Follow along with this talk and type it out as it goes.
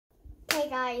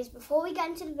guys, before we get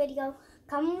into the video,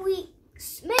 can we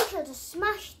make sure to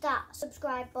smash that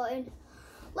subscribe button?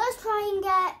 Let's try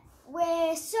and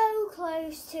we're so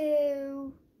close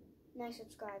to 9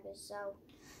 subscribers, so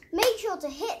make sure to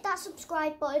hit that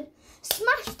subscribe button,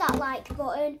 smash that like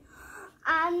button,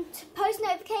 and post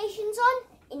notifications on.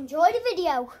 Enjoy the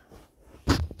video.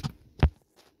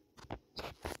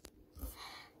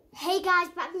 Hey guys,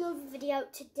 back with another video.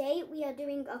 Today we are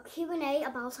doing a Q&A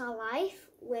about our life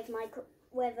with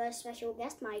a special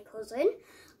guest, my cousin,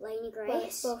 Lainey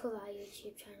Grace. Both of our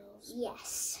YouTube channels.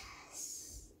 Yes.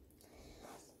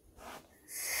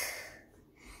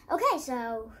 Okay,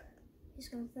 so who's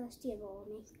going first? You or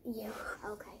me? You.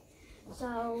 Okay.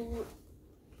 So,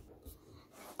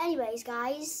 anyways,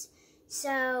 guys.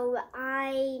 So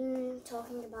I'm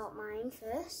talking about mine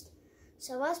first.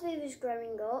 So as we was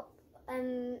growing up,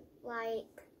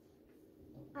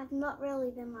 I've not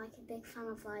really been a big fan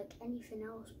of anything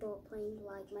else but playing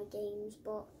my games,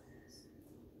 but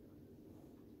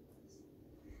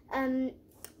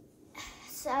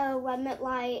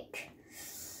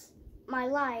my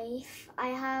life, I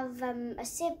have a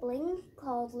sibling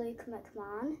called Luke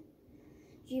McMahon.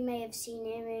 You may have seen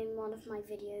him in one of my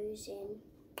videos in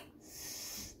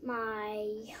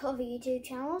my other YouTube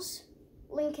channels.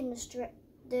 Link in the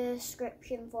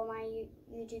description for my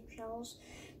YouTube channels.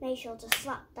 Make sure to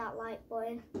slap that like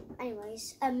button.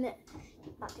 Anyways, back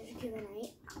to the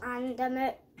Q&A. And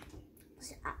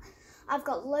I've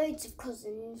got loads of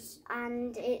cousins,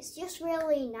 and it's just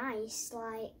really nice.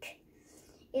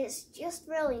 It's just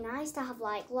really nice to have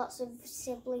lots of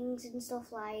siblings and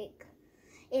stuff.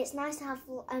 It's nice to have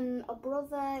a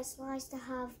brother. It's nice to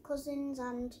have cousins,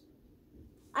 and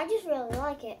I just really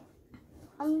like it.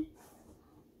 On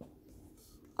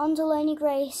to Lainey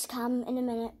Grace cam in a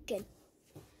minute. Good.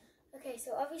 Okay,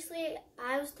 so obviously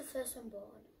I was the first one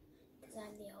born because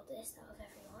I'm the oldest out of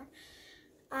everyone.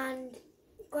 And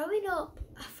growing up,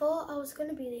 I thought I was going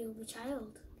to be the only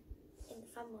child in the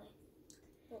family.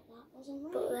 But that wasn't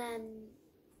right. But then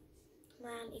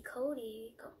my auntie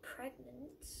Cody got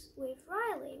pregnant with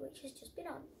Riley, which has just been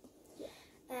on. Yeah.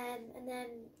 And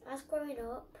then as growing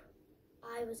up,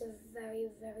 I was a very,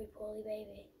 very poorly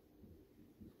baby.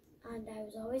 And I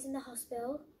was always in the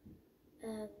hospital.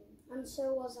 And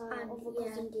so was our other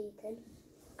cousin Deacon.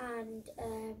 And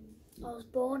I was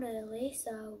born early,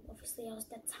 so obviously I was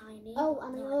dead tiny. Oh,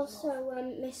 and I also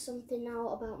missed something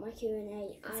out about my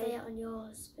Q&A. You can say it on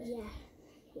yours. Yeah.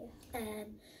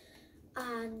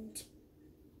 And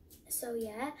so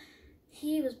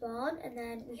he was born, and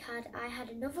then I had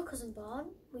another cousin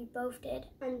born. We both did.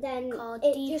 And then called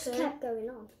it Deacon, just kept going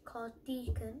on. Called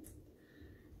Deacon.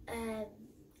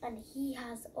 And he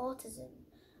has autism,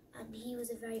 and he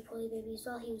was a very poorly baby as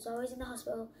well. He was always in the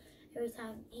hospital. Every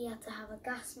time he had to have a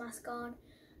gas mask on,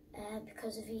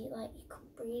 because of he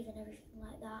couldn't breathe and everything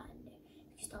like that, and he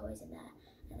was just always in there.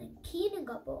 And then Keenan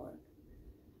got born,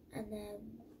 and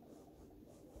then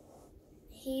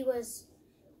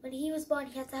when he was born,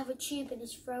 he had to have a tube in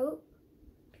his throat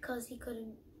because he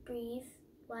couldn't breathe.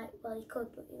 He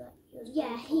could, but he was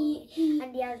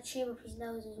and he had a tube up his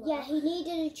nose as well. Yeah, he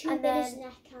needed a tube in his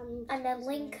neck and then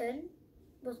Lincoln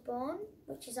was born,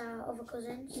 which is our other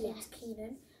cousin. His name's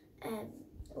Keenan.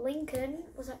 Lincoln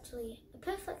was actually a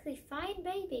perfectly fine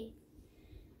baby,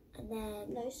 and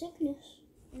then no sickness.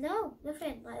 No,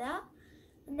 nothing like that.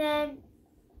 And then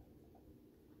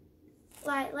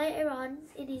later on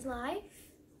in his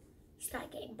life, he started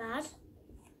getting bad.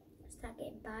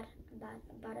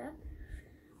 And badder.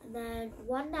 And then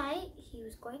one night, he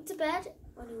was going to bed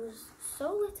when he was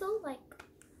so little,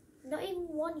 not even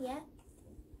 1 yet.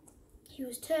 He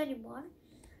was turning 1.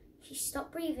 He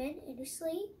stopped breathing in his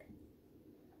sleep.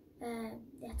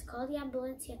 They had to call the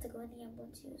ambulance. He had to go in the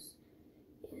ambulance. He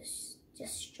was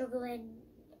just struggling.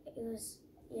 It was,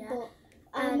 But,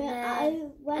 and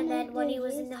then when he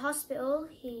was in the hospital,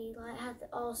 he had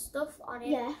all stuff on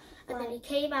him. Yeah. And then he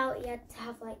came out. He had to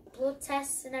have blood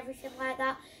tests and everything like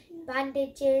that,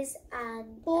 bandages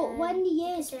and. But when the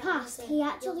years passed, he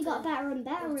actually got better and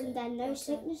better, and then no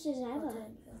sicknesses ever.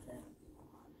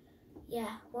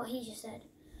 Yeah, what he just said.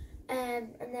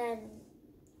 And then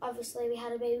obviously we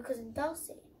had a baby cousin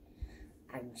Dulcie,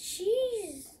 and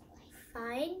she's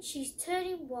fine. She's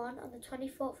turning 1 on the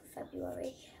 24th of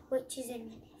February, which is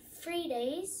in 3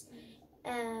 days.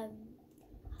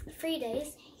 3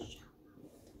 days.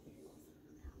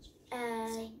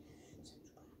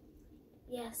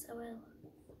 Yes, I will.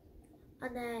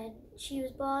 And then she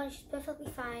was born. She's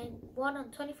perfectly fine. 1 on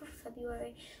 24th of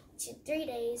February, which is 3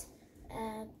 days.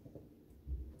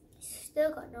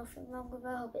 Still got nothing wrong with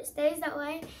her. Hope it stays that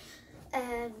way.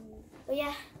 But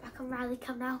yeah, back on Riley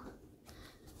cam now.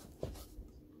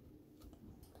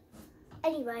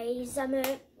 anyways,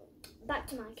 back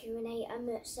to my Q&A.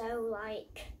 So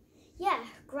like, yeah,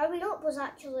 growing up was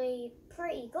actually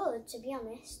pretty good, to be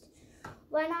honest.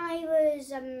 When I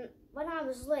was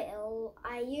little,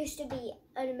 I used to be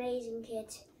an amazing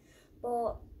kid,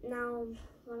 but now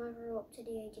when I grew up to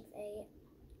the age of 8,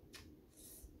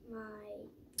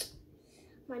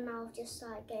 my mouth just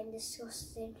started getting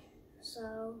disgusting.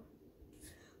 So,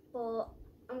 but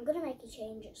I'm gonna make a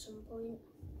change at some point.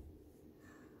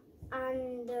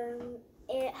 And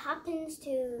it happens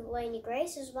to Lainey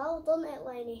Grace as well, doesn't it,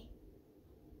 Lainey?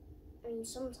 I mean,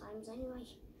 sometimes anyway.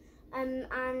 And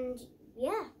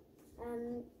yeah,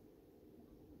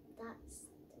 that's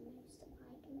the most that I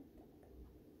can think.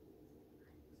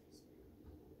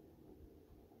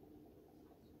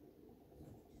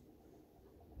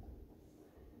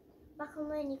 Back on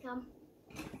Lainey Cam.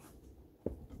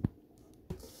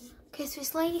 Okay, so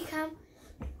it's Lainey Cam,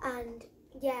 and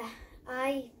yeah,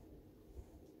 I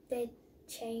did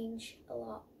change a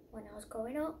lot when I was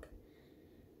growing up.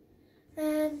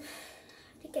 I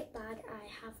did get bad. I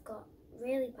have got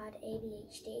really bad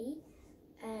ADHD.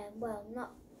 Well,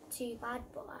 not too bad,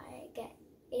 but I get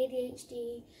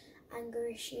ADHD, anger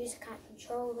issues. I can't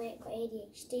control it. Got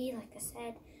ADHD, like I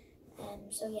said.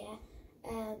 So yeah.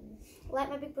 Like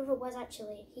my big brother was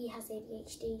actually. He has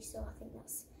ADHD, so I think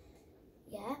that's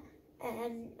yeah.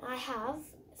 I have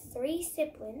 3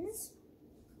 siblings.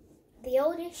 The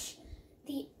oldest,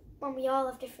 well, we all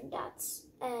have different dads.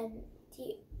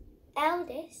 The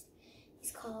eldest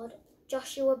is called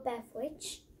Joshua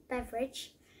Beveridge.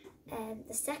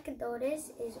 The second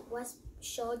oldest is West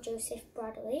Shaw Joseph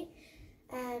Bradley.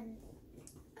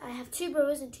 I have 2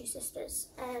 brothers and 2 sisters.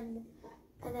 And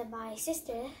then my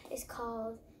sister is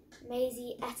called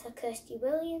Maisie Etta Kirsty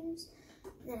Williams.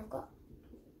 And then I've got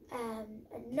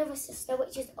another sister,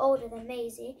 which is older than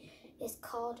Maisie, is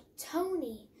called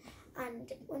Tony.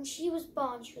 And when she was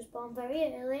born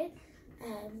very early,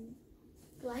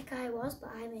 like I was, but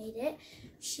I made it.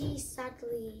 She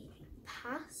sadly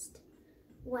passed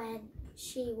when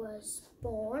she was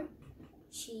born.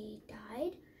 She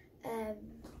died.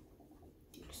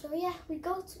 So yeah, we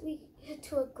go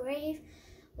to a grave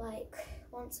like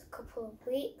once a couple of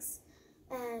weeks.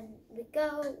 We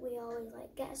always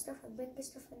like get stuff and bring the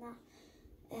stuff and that.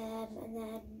 And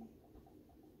then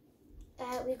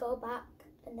we go back,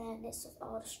 and then it's just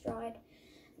all destroyed.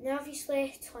 And then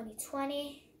obviously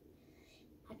 2020,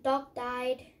 my dog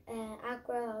died.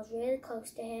 Agra, I was really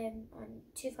close to him. And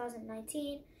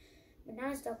 2019, my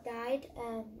nan's dog died.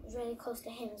 I was really close to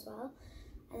him as well.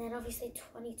 And then obviously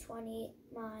 2020,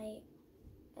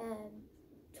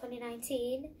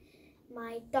 2019,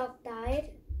 my dog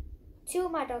died. 2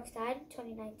 of my dogs died in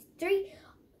 2019.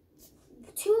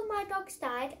 2 of my dogs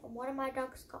died, and 1 of my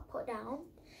dogs got put down.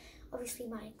 Obviously,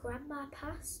 my grandma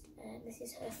passed. This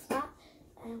is her flat,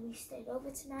 and we stayed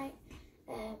over tonight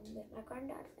with my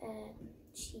granddad.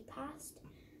 She passed,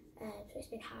 so it's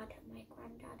been hard on my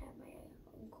granddad and my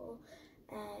uncle.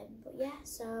 But yeah,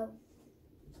 so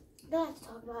I don't like to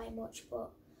talk about it much,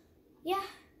 but yeah,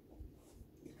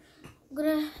 I'm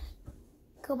gonna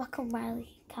go back on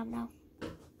Riley Cam now.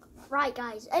 Right,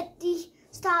 guys, at the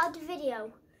start of the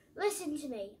video, listen to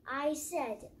me. I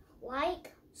said,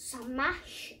 like,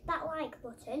 smash that like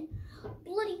button,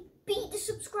 bloody beat the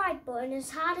subscribe button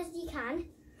as hard as you can,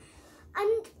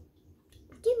 and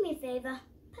do me a favour,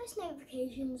 post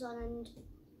notifications on and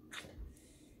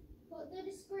Put the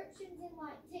descriptions in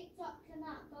like TikTok and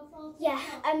that. Go follow TikTok.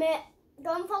 yeah,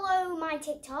 go and follow my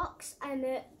TikToks.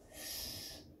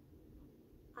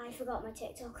 I forgot my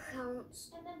TikTok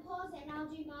accounts. And then pause it and I'll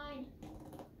do mine.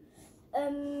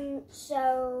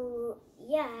 So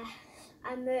yeah,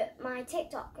 my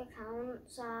TikTok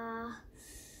accounts are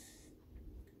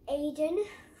Aiden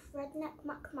Redneck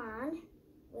McMahon,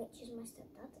 which is my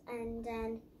stepdad, and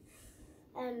then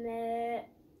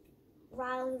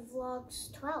Riley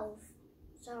Vlogs 12.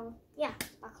 So yeah,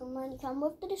 back on when you can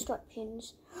with the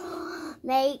descriptions.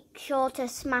 Make sure to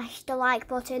smash the like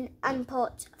button and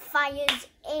put fires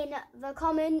in the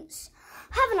comments.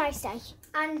 Have a nice day.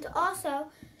 And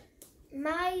also,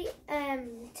 my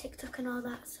TikTok and all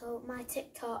that, so my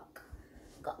TikTok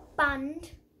got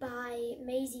banned by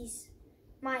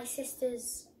my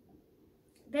sister's,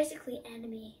 basically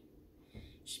enemy.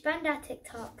 She banned our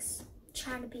TikToks,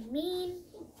 trying to be mean,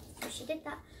 so she did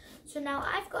that. So now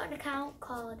I've got an account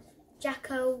called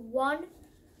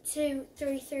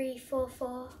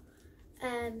Jacko123344.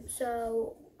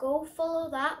 So go follow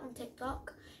that on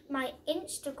TikTok. My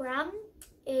Instagram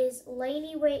is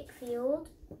Lainey Wakefield.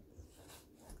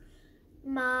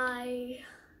 My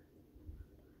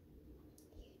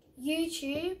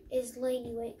YouTube is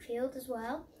Lainey Wakefield as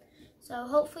well. So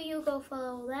hopefully you'll go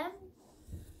follow them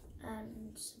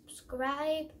and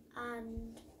subscribe.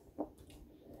 And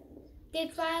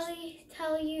did Riley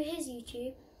tell you his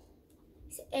YouTube?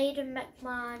 It's Aidan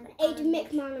McMahon. Aidan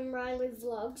McMahon and Riley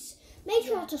Vlogs. Make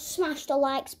sure to smash the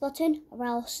likes button, or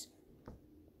else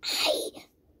I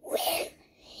will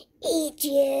eat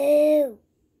you.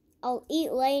 I'll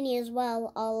eat Lainey as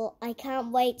well. I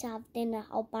can't wait to have dinner.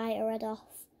 I'll bite her head off.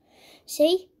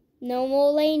 See? No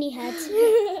more Lainey heads.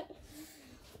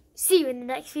 See you in the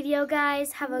next video,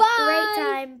 guys. Have a Bye. great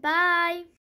time. Bye.